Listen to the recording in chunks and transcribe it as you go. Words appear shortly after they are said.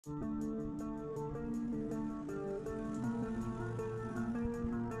Hey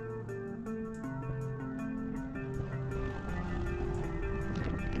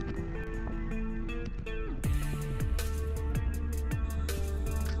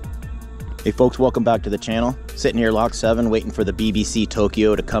folks, welcome back to the channel. Sitting here Lock 7 waiting for the BBC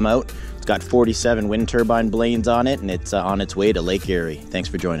Tokyo to come out. It's got 47 wind turbine blades on it and it's on its way to Lake Erie. Thanks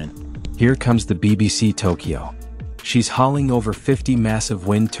for joining. Here comes the BBC Tokyo. She's hauling over 50 massive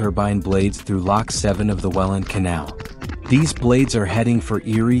wind turbine blades through Lock 7 of the Welland Canal. These blades are heading for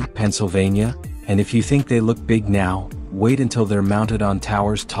Erie, Pennsylvania, and if you think they look big now, wait until they're mounted on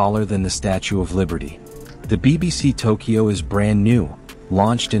towers taller than the Statue of Liberty. The BBC Tokyo is brand new,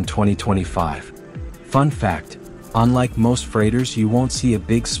 launched in 2025. Fun fact, unlike most freighters, you won't see a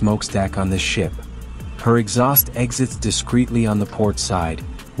big smokestack on this ship. Her exhaust exits discreetly on the port side,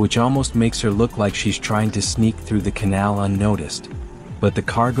 which almost makes her look like she's trying to sneak through the canal unnoticed. But the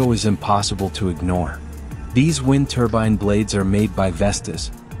cargo is impossible to ignore. These wind turbine blades are made by Vestas,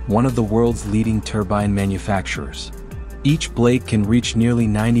 one of the world's leading turbine manufacturers. Each blade can reach nearly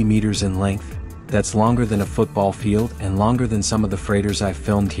 90 meters in length. That's longer than a football field and longer than some of the freighters I've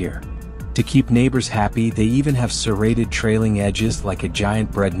filmed here. To keep neighbors happy, they even have serrated trailing edges like a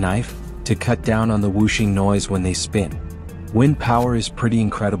giant bread knife to cut down on the whooshing noise when they spin. Wind power is pretty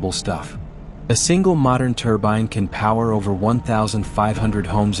incredible stuff. A single modern turbine can power over 1,500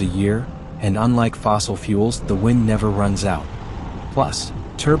 homes a year, and unlike fossil fuels, the wind never runs out. Plus,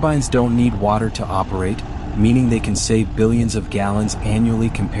 turbines don't need water to operate, meaning they can save billions of gallons annually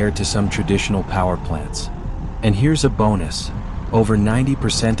compared to some traditional power plants. And here's a bonus. Over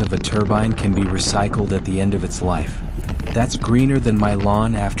 90% of a turbine can be recycled at the end of its life. That's greener than my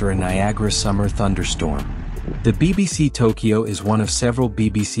lawn after a Niagara summer thunderstorm. The BBC Tokyo is one of several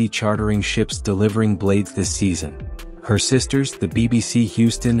BBC chartering ships delivering blades this season. Her sisters, the BBC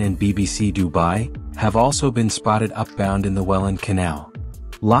Houston and BBC Dubai, have also been spotted upbound in the Welland Canal.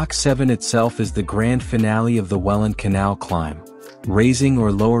 Lock 7 itself is the grand finale of the Welland Canal climb, raising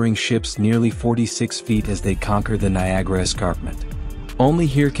or lowering ships nearly 46 feet as they conquer the Niagara escarpment. Only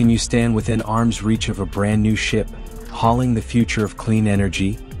here can you stand within arm's reach of a brand new ship, hauling the future of clean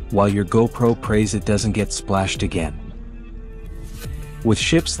energy, while your GoPro prays it doesn't get splashed again. With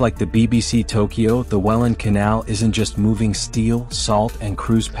ships like the BBC Tokyo, the Welland Canal isn't just moving steel, salt, and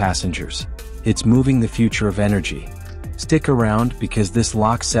cruise passengers. It's moving the future of energy. Stick around because this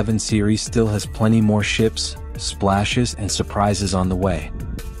Lock 7 series still has plenty more ships, splashes, and surprises on the way.